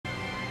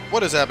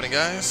What is happening,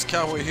 guys?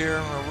 Cowboy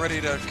here. We're ready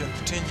to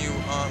continue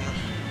on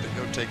to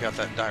go take out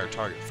that dire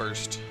target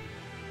first.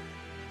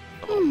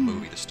 A little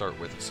movie to start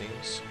with, it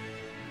seems.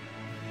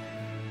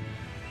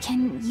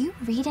 Can you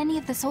read any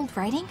of this old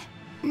writing?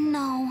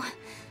 No.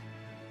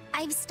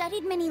 I've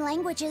studied many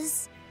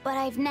languages, but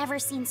I've never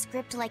seen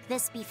script like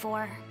this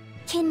before.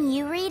 Can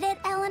you read it,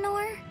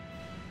 Eleanor?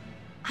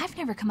 I've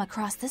never come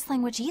across this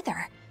language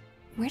either.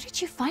 Where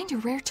did you find a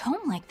rare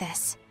tome like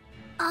this?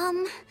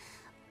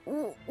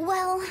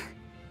 Well...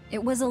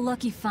 It was a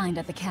lucky find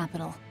at the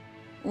capital.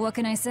 What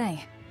can I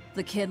say?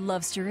 The kid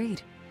loves to read.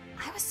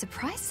 I was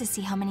surprised to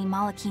see how many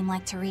Malakim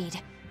like to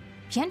read.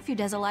 Bienfu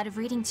does a lot of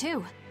reading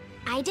too.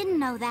 I didn't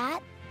know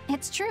that.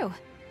 It's true.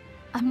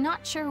 I'm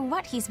not sure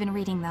what he's been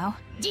reading though.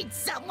 Did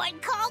someone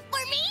call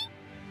for me?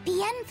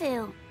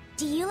 Bienfu,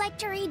 do you like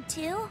to read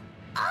too?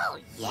 Oh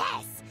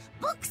yes,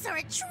 books are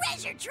a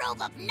treasure trove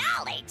of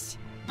knowledge.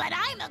 But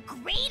I'm a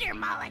greater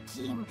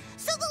Malakim,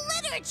 so the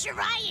literature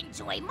I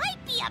enjoy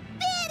might be a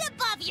bit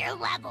above your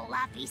level,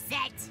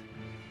 Laphicet.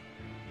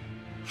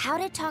 How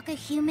to talk a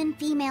human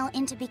female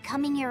into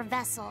becoming your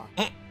vessel.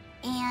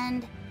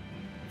 And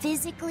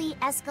physically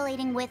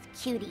escalating with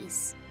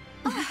cuties.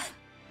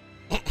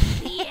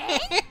 Yeah?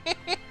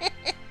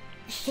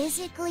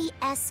 Physically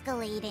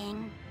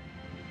escalating.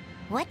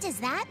 What does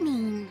that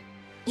mean?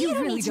 You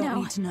don't really need to don't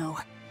know. need to know.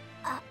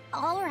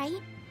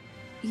 Alright.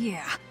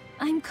 Yeah,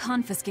 I'm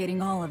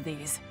confiscating all of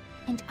these.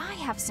 And I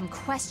have some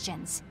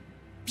questions.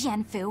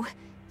 Bienfu,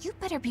 you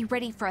better be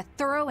ready for a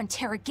thorough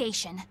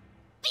interrogation.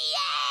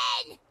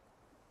 Bien!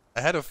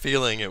 I had a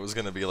feeling it was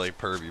gonna be like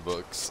pervy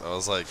books. I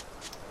was like,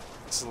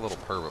 this is a little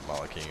pervert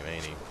Malakim,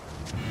 ain't he?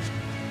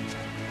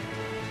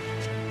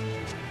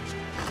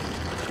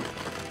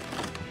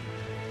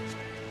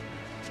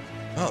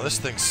 Oh, this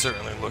thing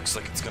certainly looks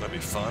like it's gonna be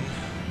fun.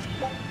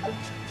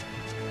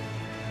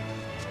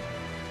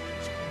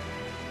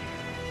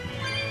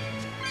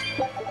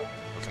 Oh,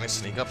 can I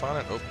sneak up on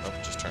it? Oh, nope,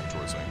 just turn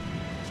towards me.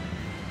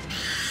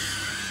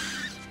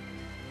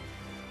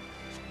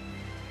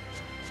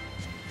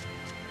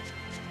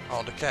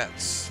 All the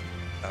cats.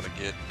 Gotta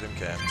get them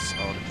cats.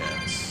 All the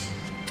cats.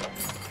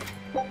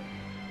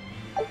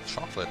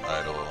 Chocolate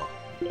idol.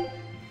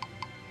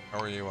 How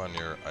are you on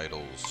your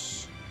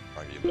idols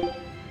argument?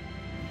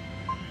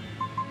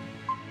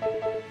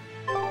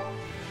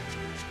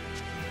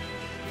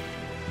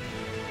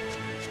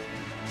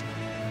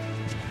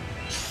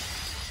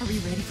 Are we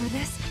ready for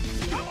this?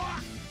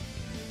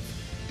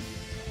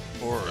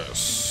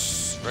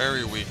 Horus.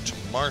 Very weak to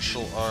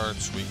martial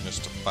arts, weakness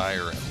to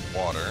fire and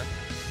water.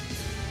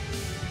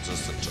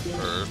 Resistant to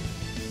earth.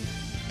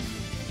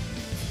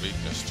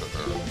 Weakness to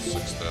earth,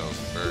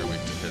 6,000. Very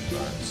weak to hidden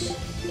arts.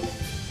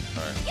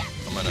 Alright,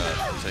 I'm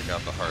gonna take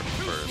out the harpy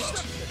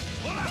first.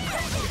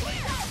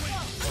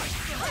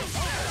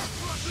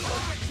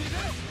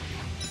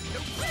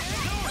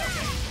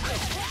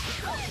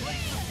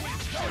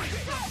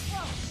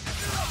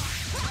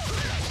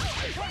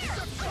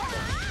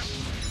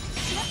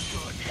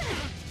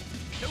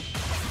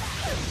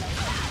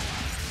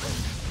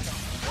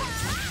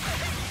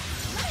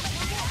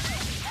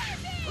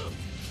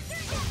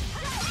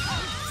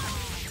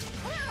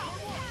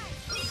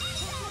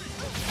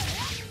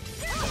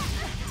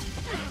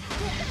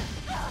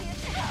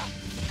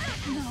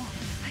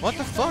 What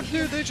the fuck,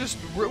 dude? They just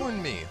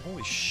ruined me.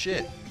 Holy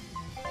shit.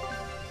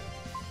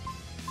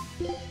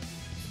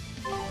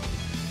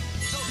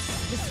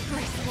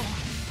 Disgraceful.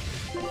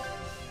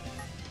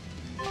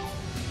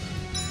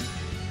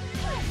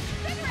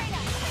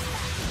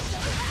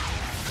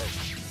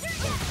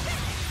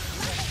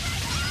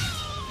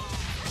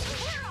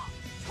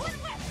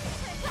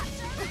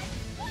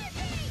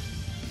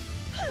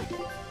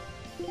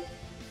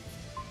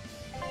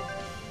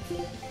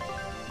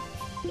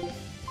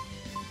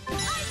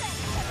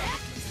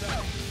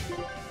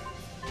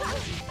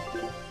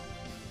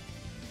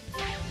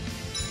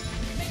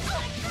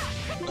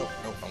 Nope,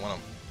 nope, I want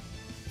him.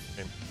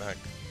 Okay, back.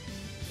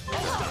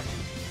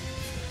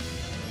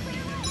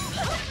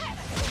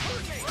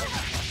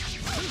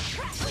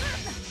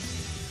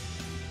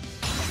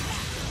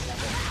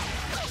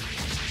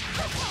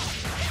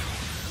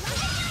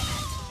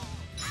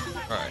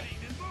 Alright.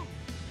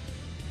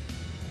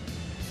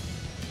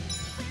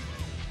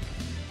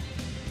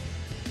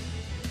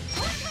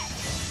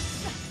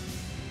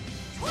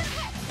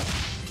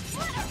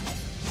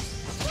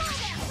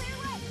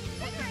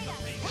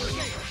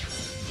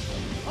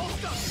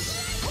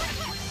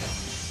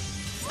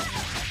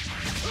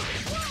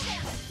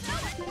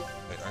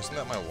 Isn't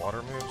that my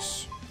water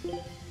moves?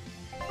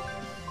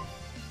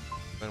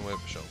 Then whip,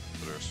 show,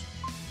 there's.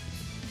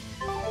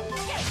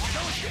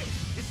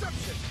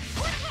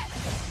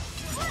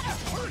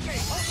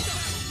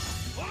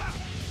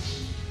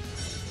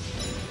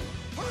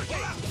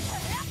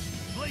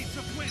 Blades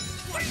of wind.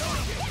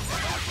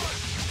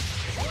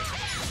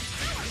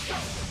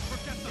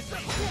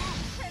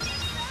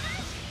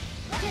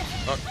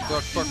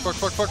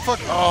 Fuck.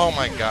 Oh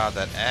my god,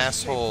 that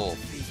asshole.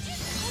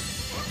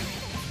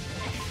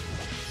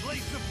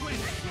 Blades of wind.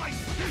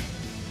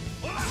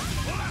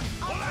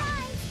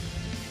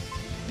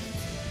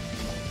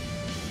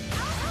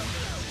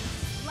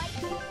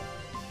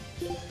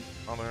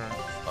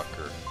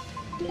 Motherfucker.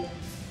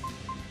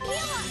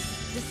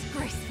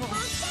 Disgraceful.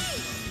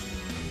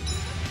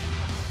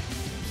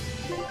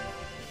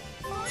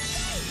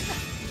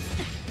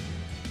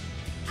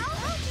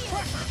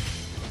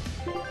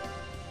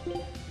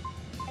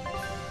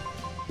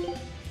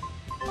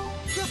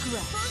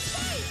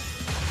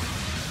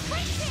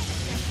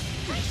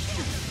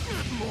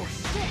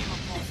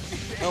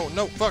 Oh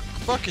no,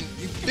 fucking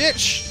you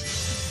bitch!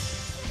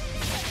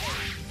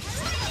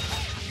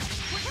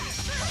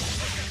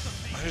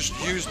 I just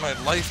used my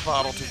life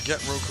bottle to get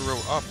Rokuro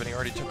up and he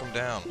already took him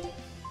down.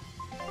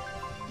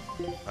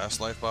 Last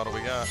life bottle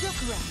we got.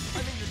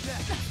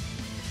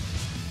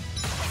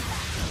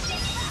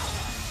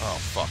 Oh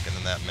fuck, and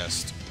then that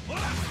missed.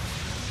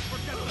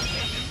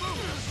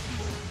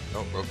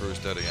 Oh, Rokuro's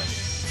dead again.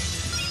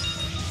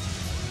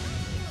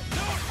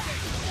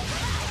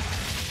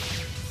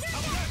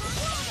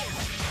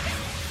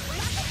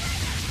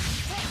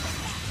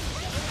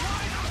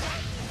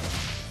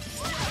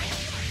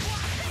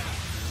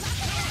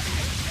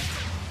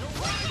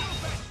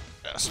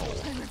 Asshole.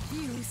 I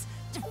refuse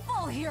to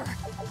fall here.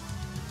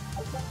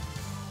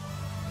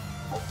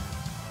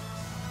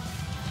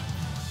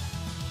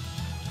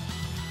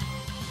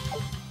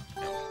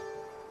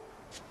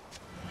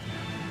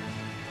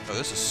 Oh,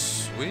 this is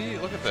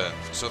sweet. Look at that.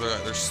 So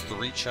there's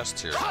 3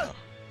 chests here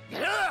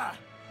now.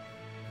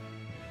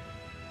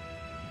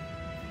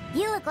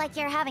 You look like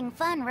you're having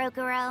fun,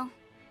 Rokuro.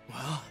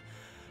 Well,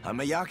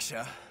 I'm a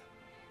yaksha.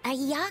 A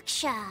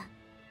yaksha.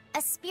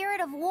 A spirit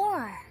of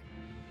war.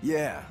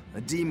 Yeah,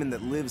 a demon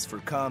that lives for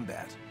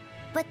combat.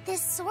 But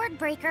this sword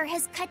breaker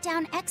has cut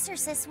down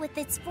exorcists with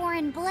its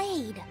foreign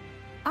blade.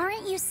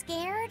 Aren't you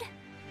scared?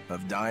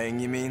 Of dying,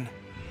 you mean?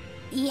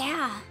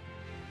 Yeah.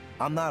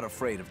 I'm not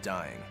afraid of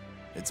dying.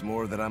 It's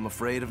more that I'm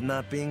afraid of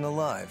not being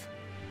alive.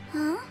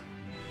 Huh?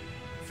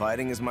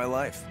 Fighting is my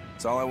life.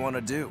 It's all I want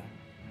to do.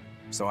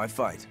 So I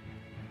fight.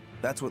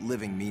 That's what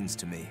living means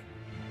to me.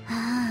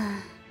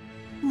 Ah.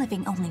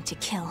 Living only to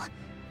kill.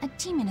 A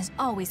demon is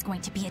always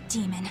going to be a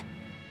demon.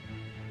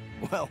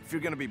 Well, if you're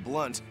gonna be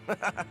blunt.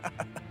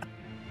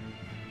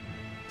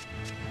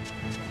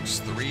 There's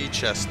 3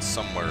 chests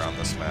somewhere on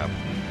this map.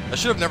 I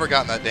should have never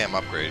gotten that damn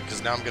upgrade,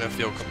 because now I'm gonna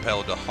feel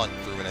compelled to hunt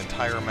through an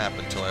entire map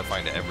until I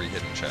find every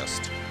hidden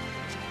chest.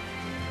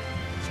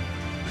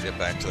 Get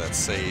back to that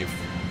save.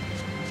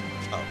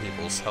 Top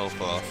people's health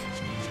off.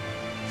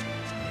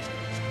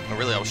 Oh,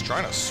 really, I was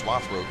trying to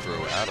swap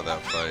Rokuro out of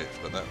that fight,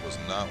 but that was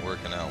not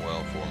working out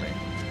well for me.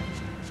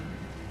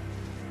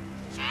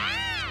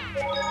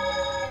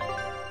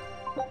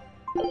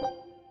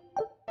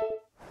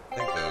 I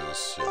think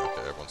those... yeah,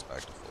 okay, everyone's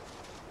back to full.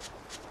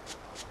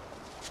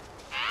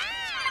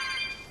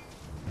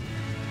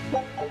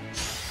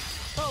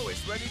 Always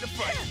ready to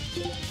fight.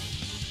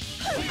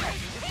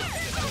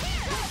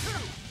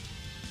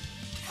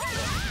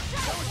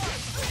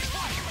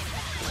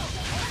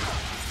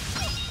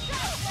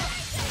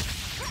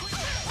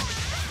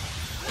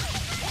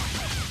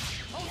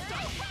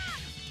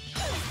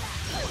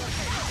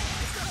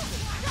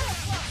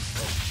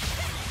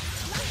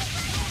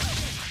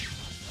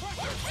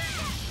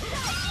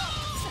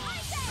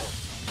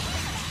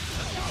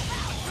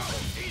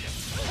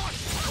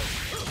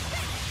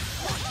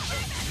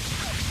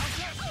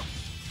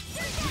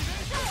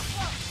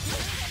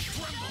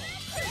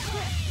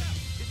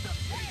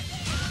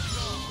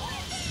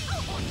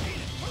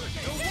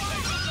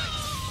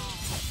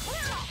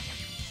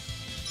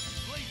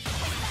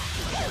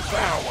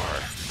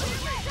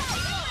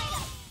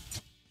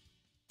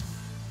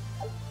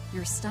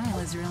 Your style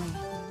is really...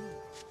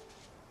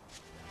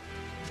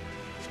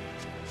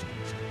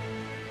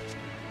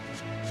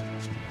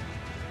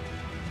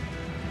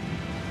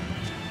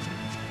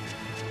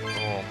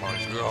 Oh my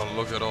god,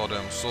 look at all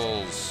them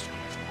souls.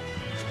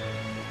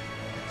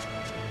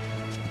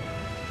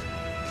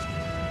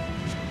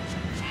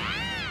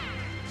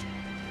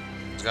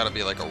 There's gotta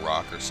be like a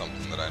rock or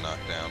something that I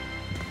knocked down.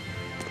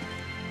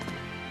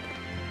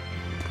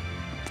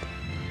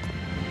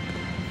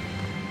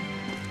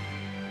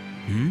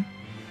 Hmm?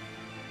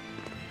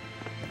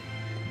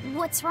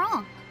 What's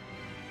wrong?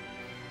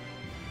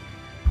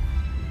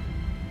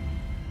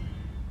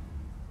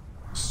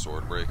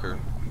 Swordbreaker.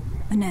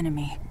 an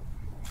enemy.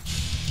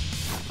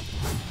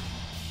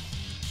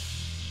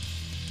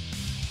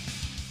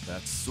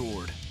 That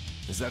sword.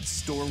 Is that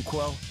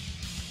Stormquell?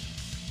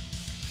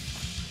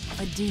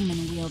 A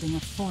demon wielding a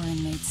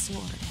foreign-made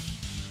sword.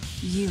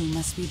 You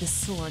must be the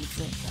sword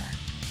breaker.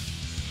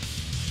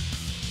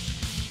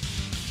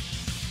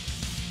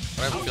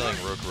 I have a feeling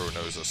Rokuro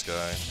knows this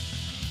guy.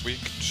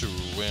 Weak to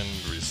wind,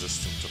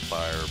 resistant to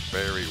fire,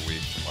 very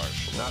weak to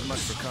martial Not arts. much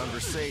for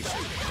conversation,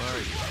 are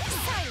you?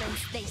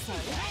 Silence, they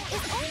say, is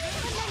only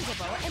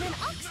commendable in an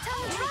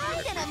ox-tongue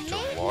tried and a To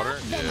maiden water?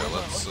 of Yeah, venom.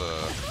 let's,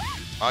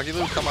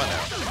 Agilu, come on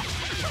now.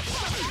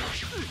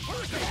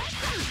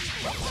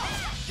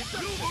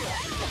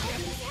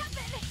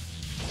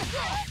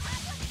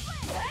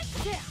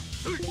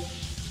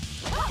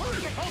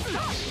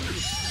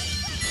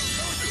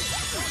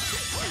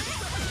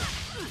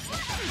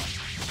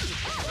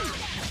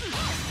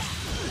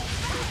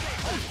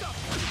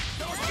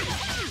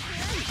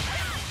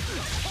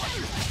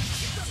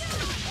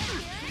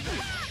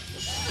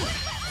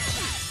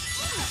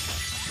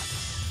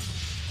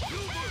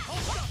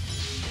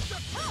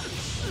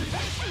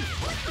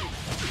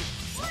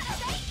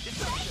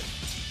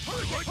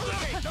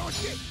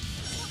 Shit.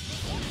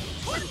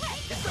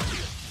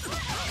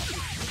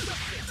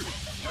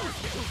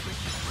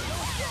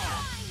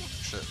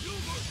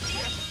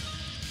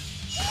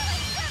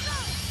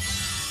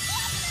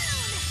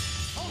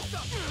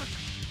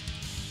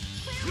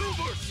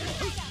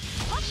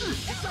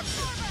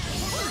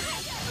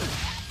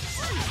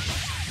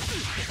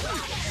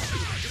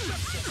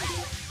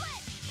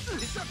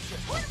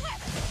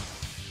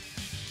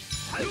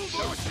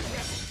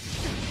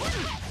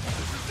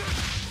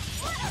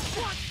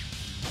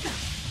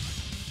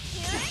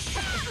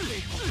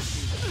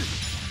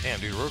 Damn,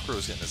 dude,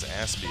 Rokuro's getting his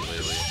ass beat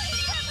lately.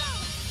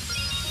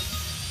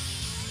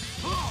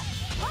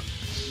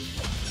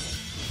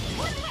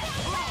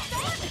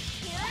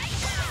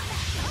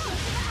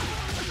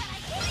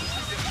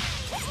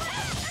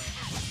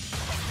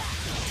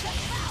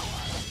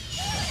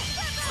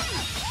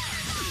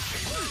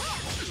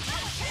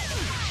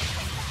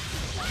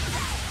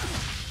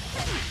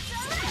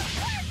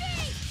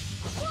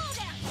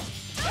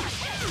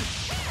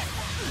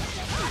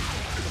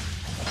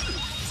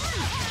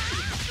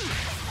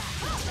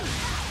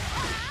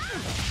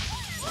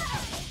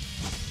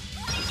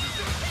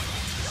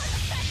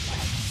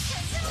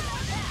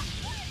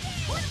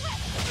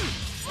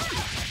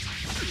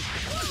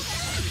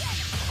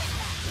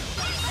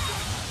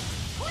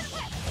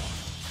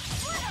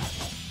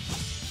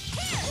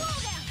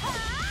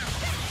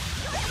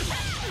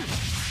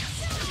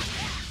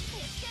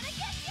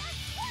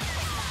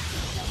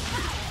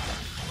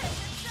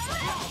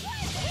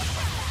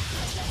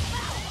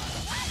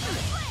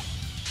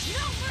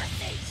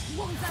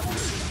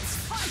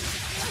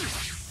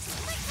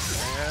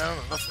 And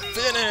the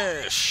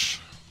finish!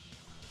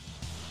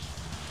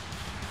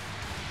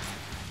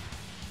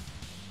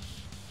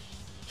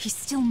 He's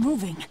still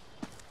moving.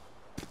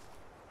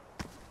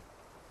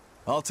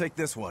 I'll take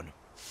this one.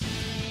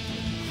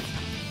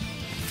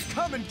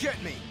 Come and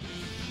get me!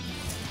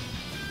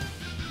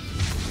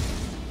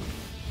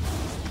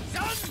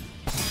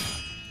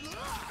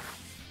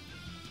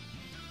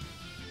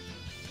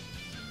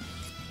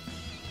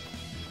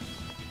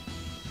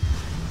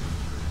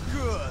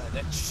 Good,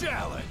 a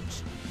challenge!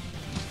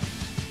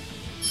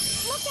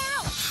 Look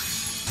out!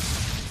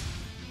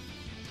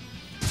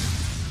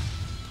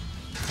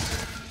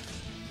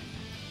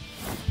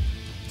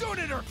 Don't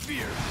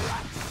interfere!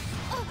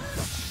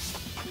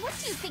 What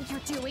do you think you're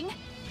doing?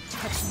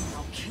 Touch me and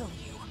I'll kill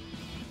you.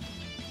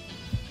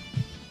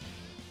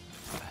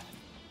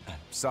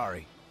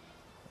 Sorry.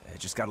 I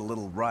just got a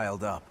little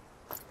riled up.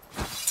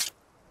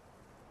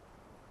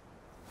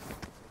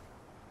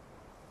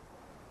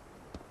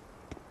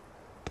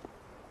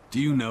 Do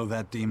you know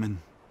that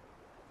demon?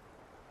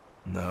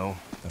 No,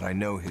 but I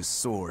know his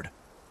sword.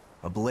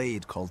 A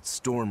blade called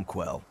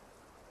Stormquell.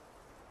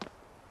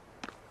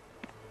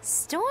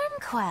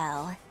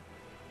 Stormquell?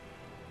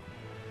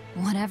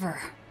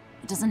 Whatever.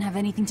 It doesn't have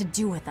anything to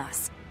do with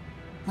us.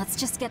 Let's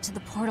just get to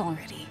the portal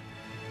already.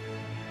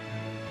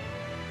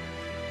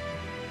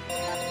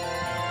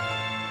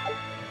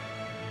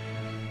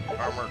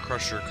 Armor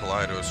Crusher,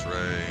 Kaleidos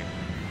Ray.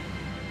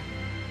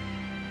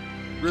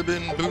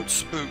 Ribbon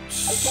Boots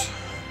Boots.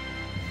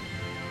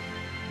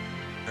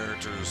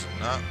 Characters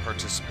not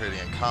participating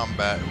in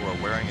combat who are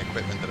wearing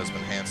equipment that has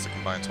been enhanced to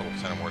combine total of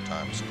 10 or more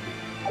times.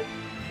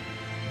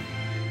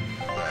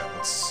 Alright,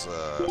 let's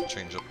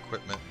change up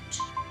equipment.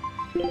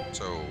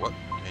 So, what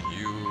can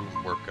you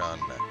work on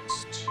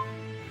next?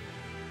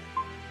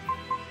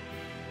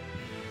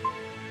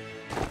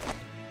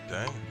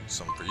 Okay,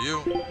 some for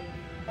you.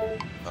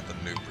 Nothing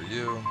new for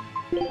you.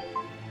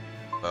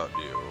 About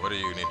you, what do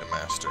you need to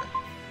master?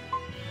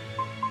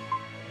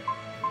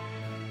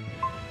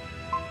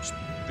 Let's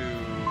do...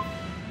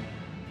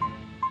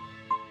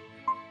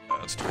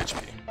 let's do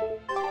HP.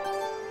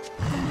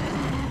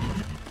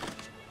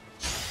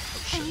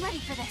 I'm ready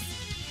for this.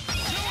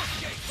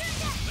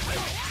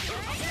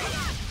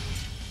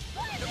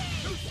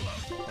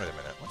 Wait a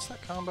minute, what's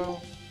that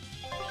combo?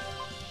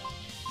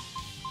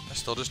 I'm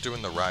still just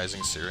doing the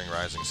rising, searing.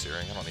 I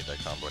don't need that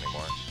combo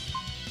anymore.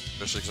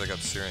 Especially because I got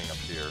searing up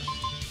here.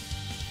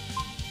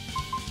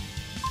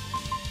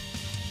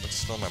 That's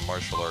still my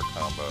martial art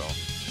combo.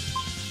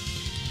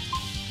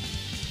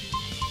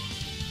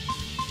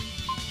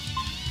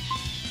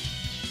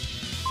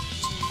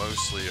 It's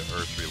mostly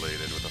earth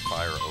related with a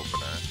fire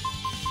opener.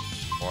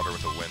 Water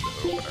with a wind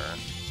opener.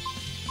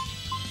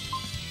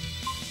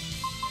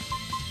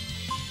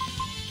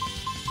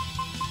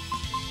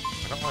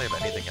 I don't really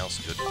have anything else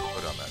good to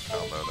put on that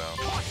combo, though.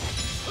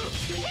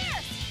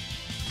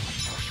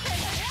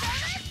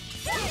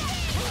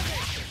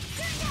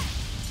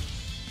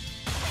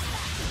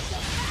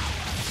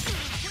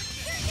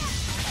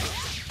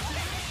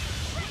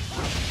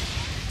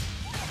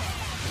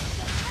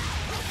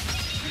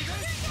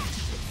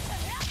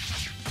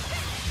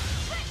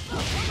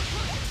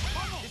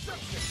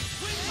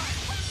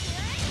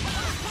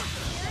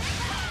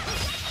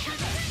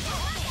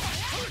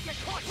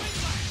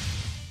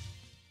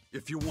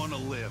 If you want to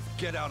live,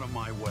 get out of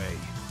my way.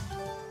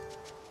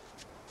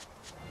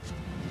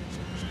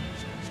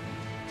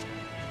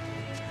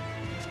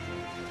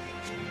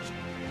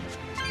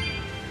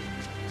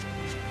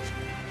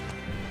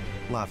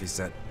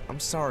 Laphicet, I'm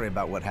sorry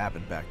about what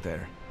happened back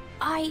there.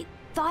 I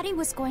thought he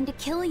was going to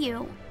kill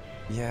you.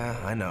 Yeah,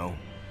 I know.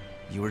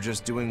 You were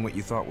just doing what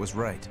you thought was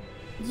right.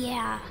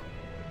 Yeah,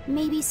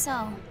 maybe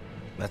so.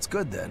 That's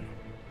good then.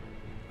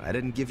 I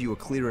didn't give you a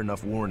clear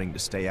enough warning to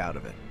stay out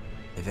of it.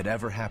 If it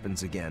ever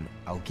happens again,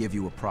 I'll give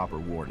you a proper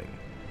warning.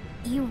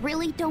 You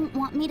really don't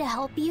want me to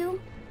help you?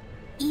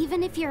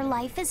 Even if your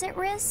life is at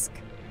risk?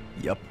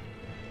 Yup.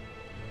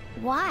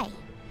 Why?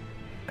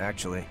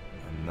 Actually,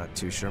 I'm not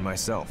too sure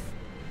myself.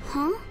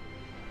 Huh?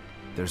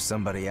 There's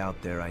somebody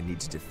out there I need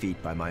to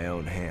defeat by my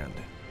own hand.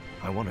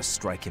 I want to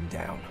strike him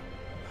down.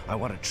 I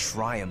want to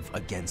triumph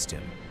against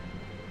him.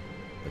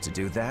 But to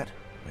do that,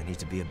 I need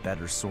to be a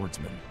better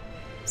swordsman.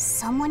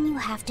 Someone you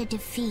have to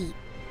defeat.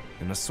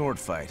 In a sword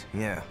fight,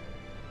 yeah.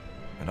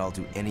 And I'll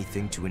do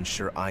anything to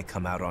ensure I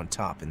come out on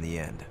top in the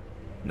end.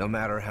 No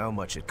matter how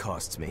much it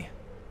costs me.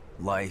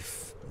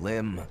 Life,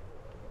 limb,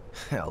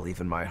 hell,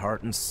 even my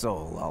heart and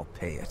soul, I'll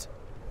pay it.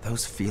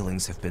 Those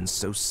feelings have been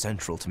so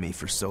central to me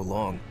for so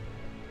long.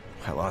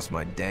 I lost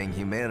my dang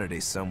humanity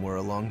somewhere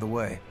along the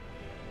way.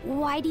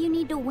 Why do you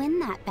need to win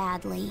that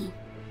badly?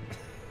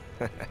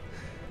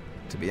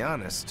 To be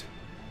honest,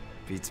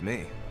 beats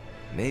me.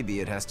 Maybe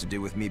it has to do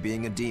with me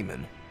being a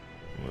demon.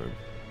 Or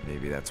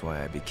maybe that's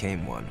why I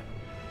became one.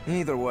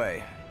 Either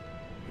way,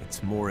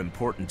 it's more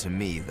important to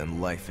me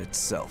than life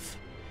itself.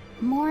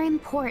 More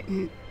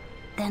important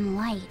than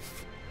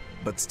life.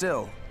 But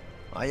still,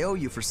 I owe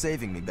you for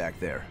saving me back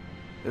there.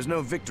 There's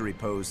no victory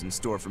pose in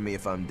store for me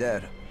if I'm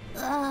dead.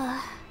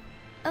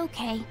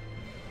 Okay.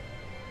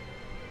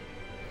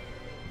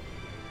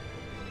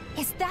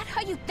 Is that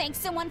how you thank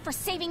someone for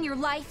saving your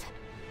life?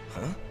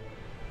 Huh?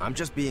 I'm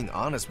just being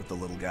honest with the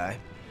little guy.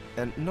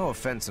 And no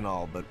offense and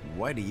all, but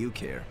why do you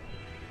care?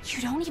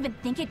 You don't even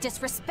think it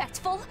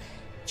disrespectful?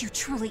 You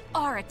truly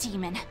are a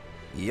demon.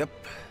 Yep.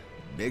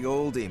 Big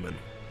old demon.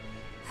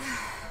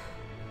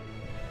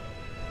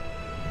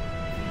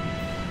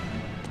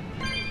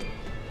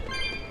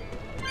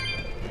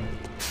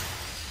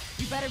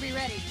 You better be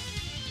ready.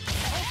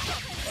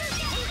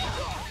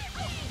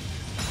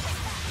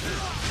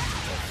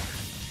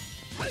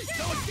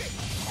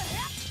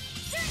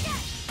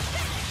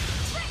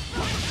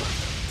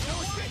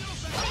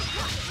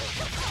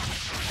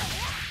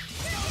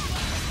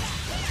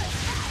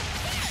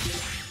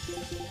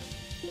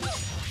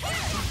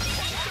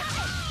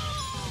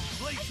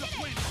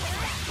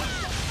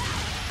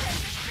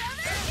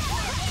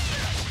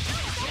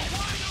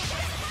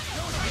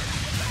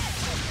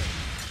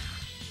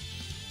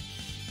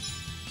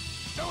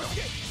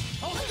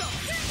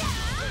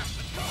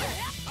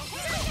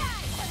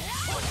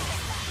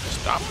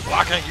 Stop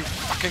blocking, you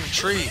fucking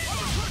tree!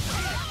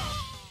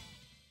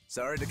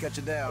 Sorry to cut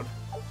you down.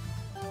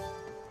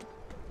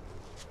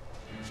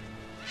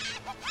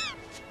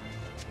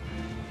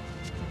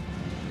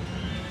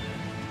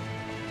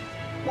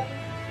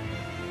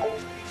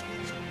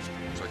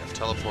 So I can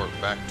teleport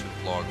back to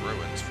Log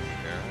Ruins from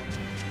here.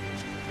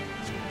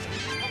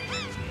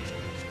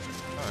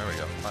 Oh, there we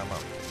go. Climb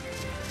up.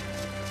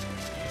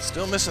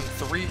 Still missing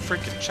 3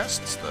 freaking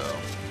chests, though.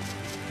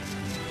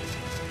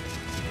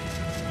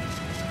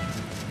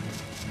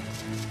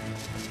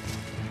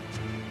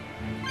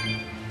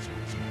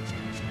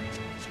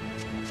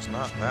 It's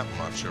not that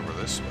much over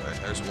this way.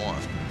 There's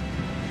 1.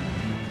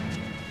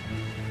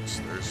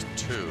 So there's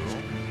 2.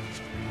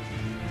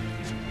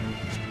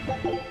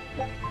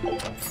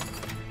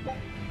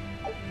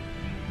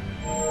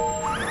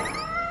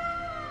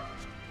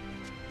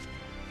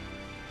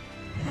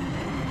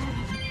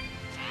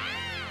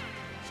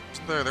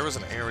 So there was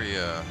an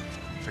area,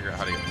 figure out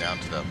how to get down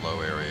to that low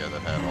area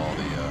that had all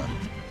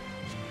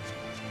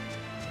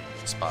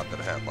the spot that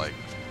had like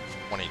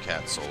 20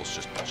 cat souls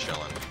just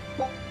chilling.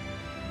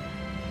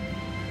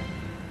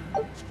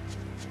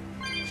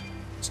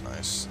 It's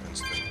nice.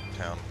 Instant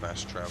town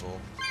fast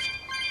travel.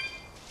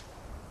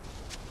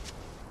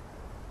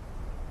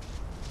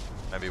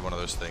 Maybe one of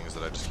those things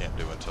that I just can't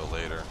do until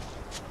later.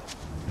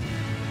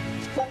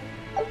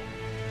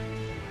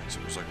 So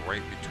it was like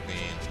right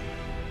between,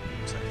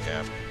 what's that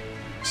gap?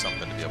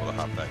 Something to be able to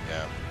hop that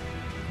gap.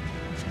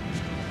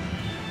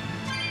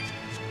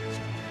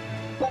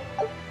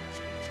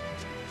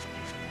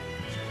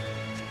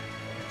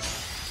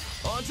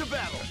 On to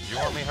battle! You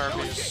want me,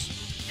 Harpies?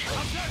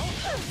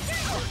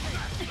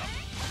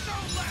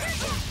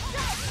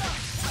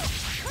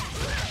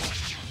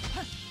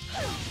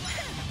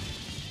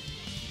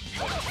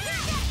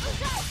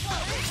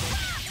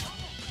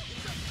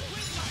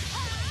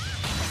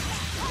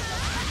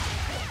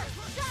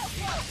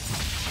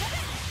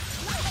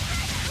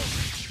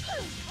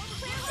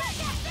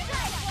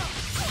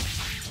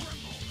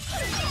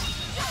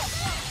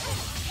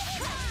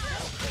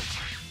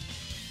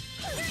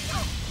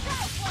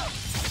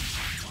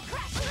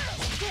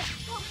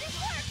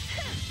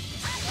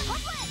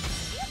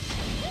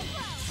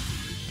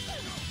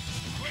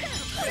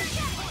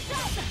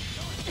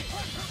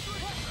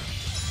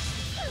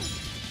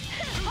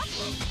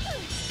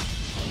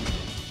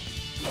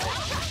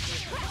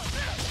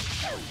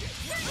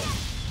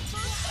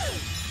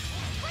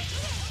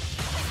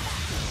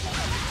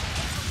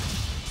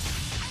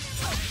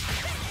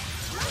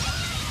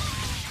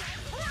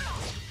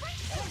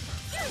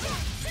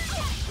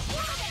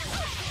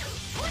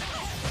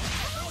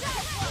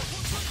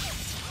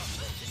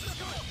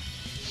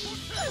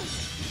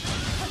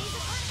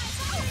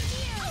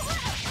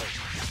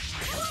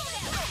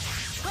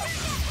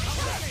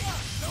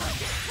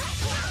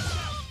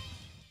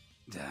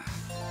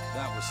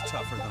 That was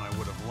tougher than I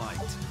would have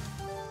liked.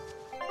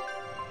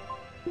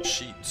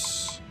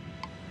 Sheets.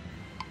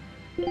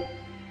 This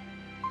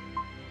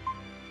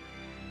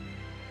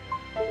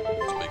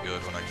will be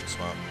good when I can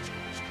swap.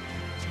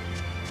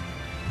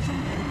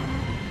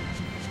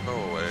 Go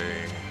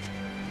away.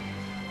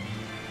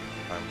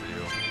 Time for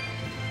you.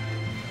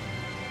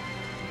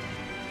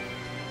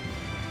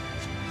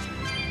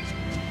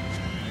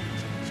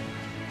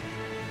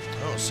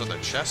 Oh, so the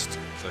chest,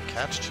 the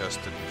catch chest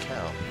didn't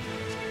count.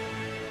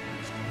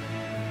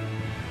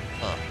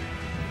 Huh.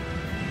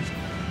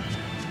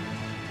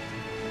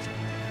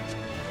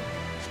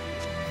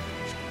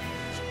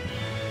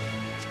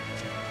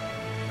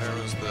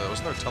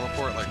 Wasn't there a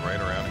teleport like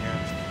right around here?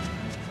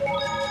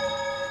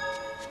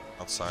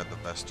 Outside the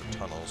Vester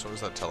tunnels. Where was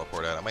that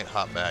teleport at? I might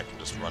hop back and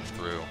just run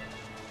through.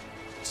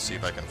 See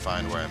if I can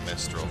find where I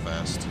missed real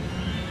fast.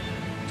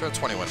 So at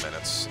 21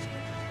 minutes.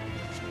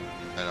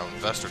 And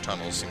Vester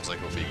tunnels seems like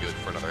it will be good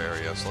for another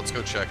area. So let's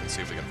go check and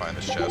see if we can find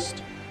this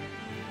chest.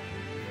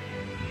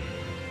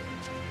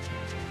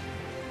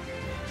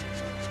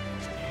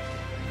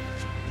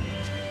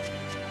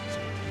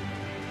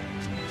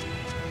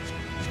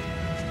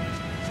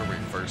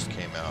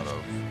 Came out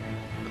of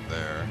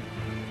there.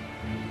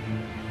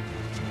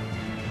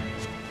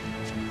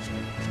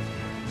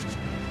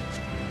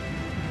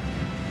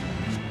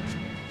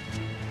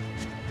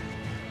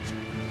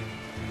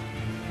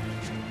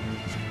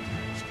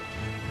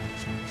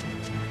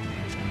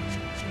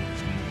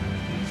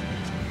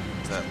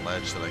 That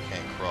ledge that I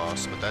can't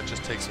cross, but that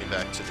just takes me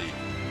back to the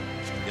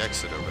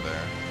exit over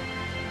there.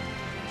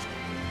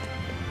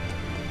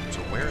 So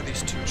where are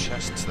these two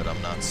chests that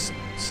I'm not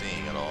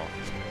seeing at all?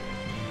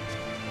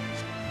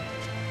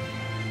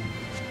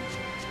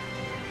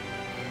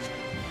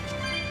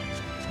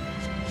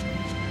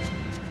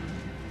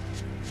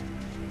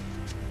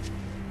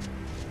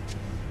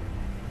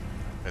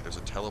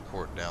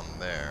 Teleport down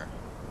there.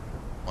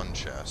 One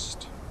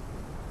chest.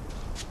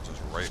 Which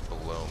is right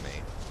below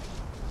me.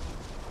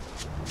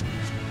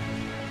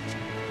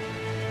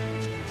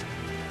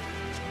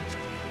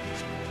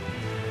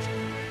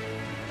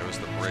 There was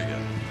the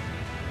Brigand.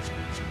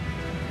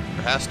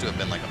 There has to have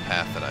been like a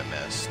path that I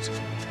missed.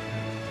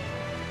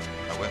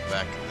 I went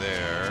back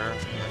there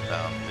and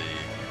found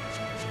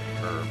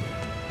the herb.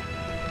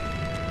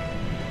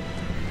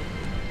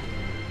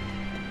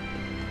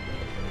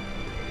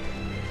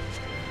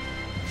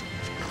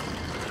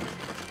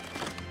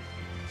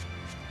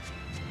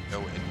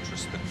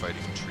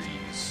 Fighting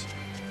trees.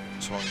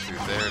 Swung through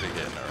there to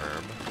get an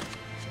herb.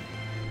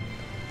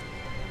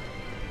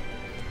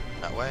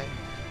 That way?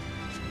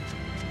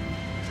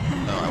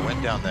 No, I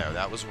went down there.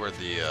 That was where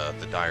the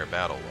dire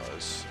battle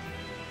was.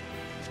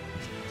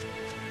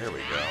 There we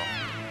go.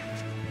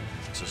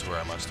 This is where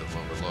I must have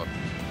overlooked.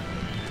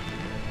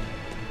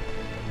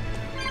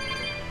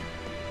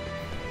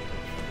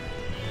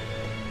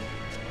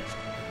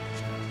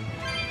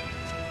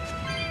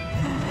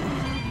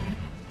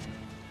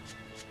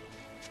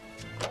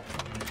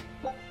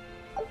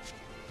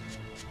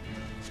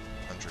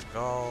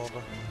 Gold.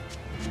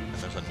 And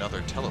there's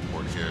another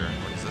teleport here.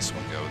 Where does this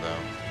one go,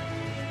 though?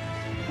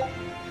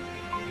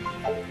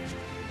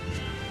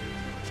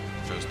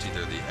 Goes to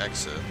either the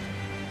exit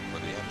or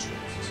the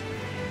entrance.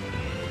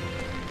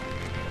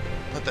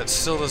 But that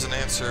still doesn't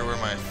answer where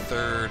my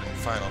third and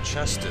final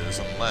chest is,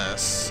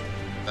 unless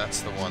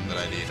that's the one that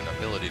I need an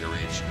ability to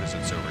reach, because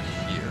it's over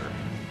here.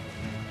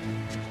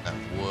 That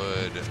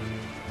would...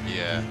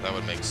 yeah, that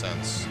would make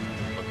sense.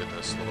 Look at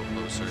this a little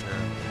closer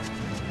here.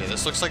 Yeah,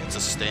 this looks like it's a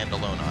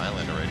standalone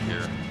island right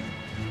here.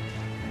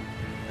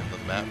 And the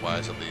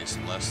map-wise, at least,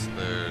 unless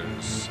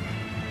there's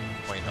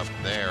a point up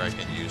there I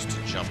can use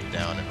to jump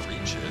down and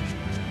reach it.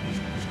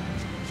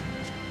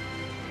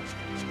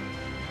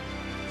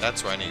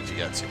 That's where I need to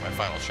get to. My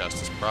final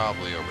chest is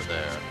probably over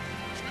there.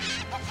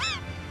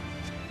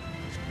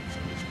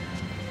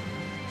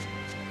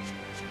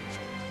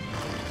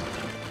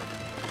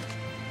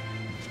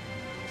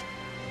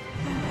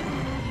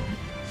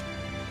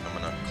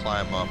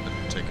 Climb up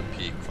and take a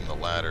peek from the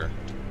ladder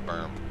to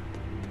confirm.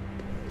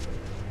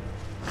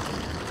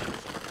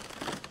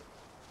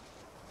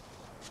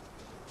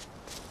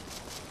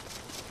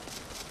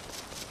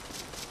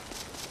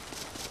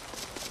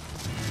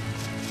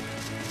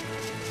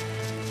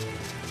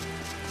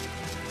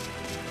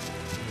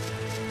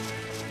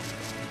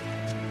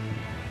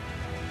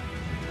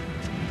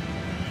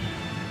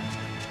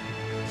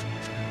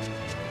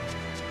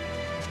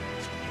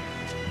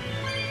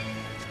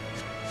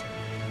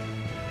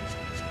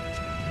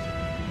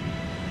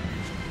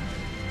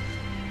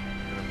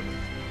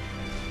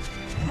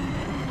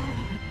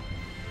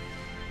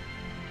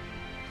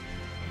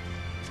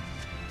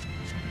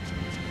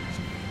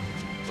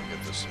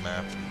 this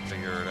map and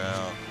figure it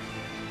out.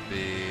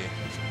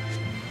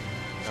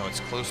 No, it's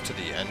close to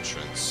the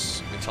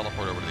entrance. Let me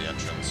teleport over to the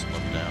entrance and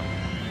look down.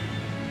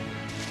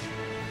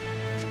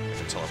 I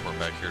can teleport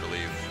back here to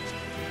leave.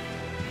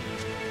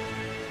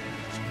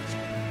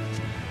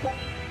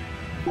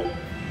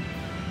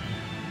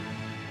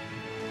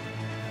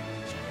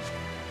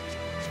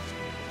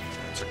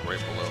 It's like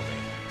right below me.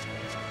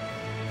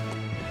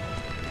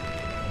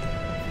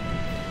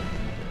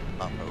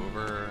 Hop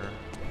over.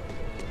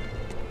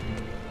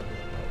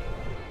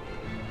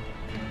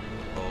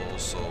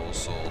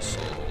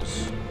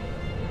 Souls.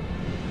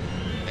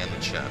 And the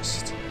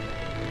chest.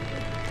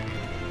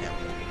 Yeah.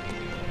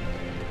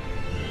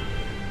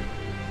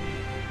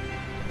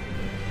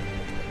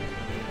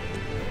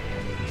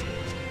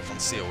 I don't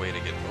see a way to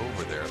get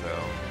over there,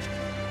 though.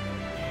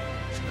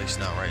 At least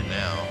not right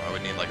now. I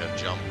would need, like, a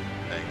jump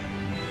thing.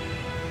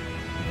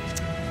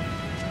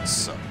 That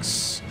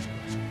sucks.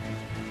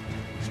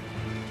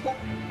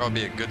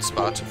 Probably be a good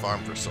spot to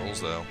farm for souls,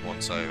 though,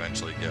 once I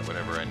eventually get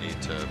whatever I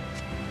need to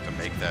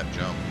make that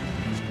jump.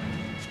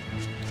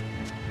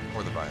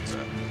 Where the vines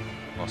at?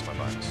 Lost my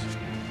vines.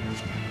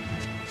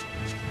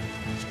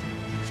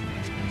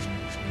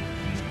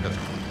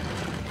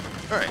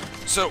 Alright,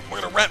 so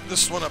we're gonna wrap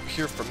this one up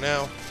here for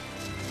now.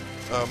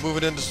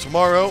 Moving into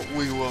tomorrow,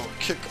 we will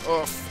kick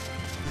off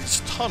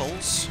these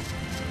tunnels.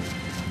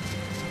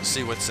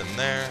 See what's in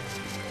there.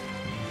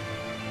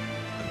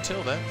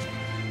 Until then,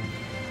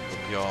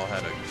 hope you all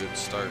had a good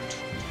start to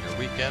your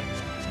weekend,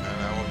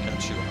 and I will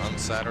catch you on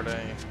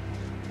Saturday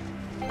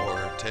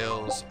for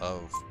Tales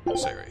of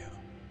Berseria.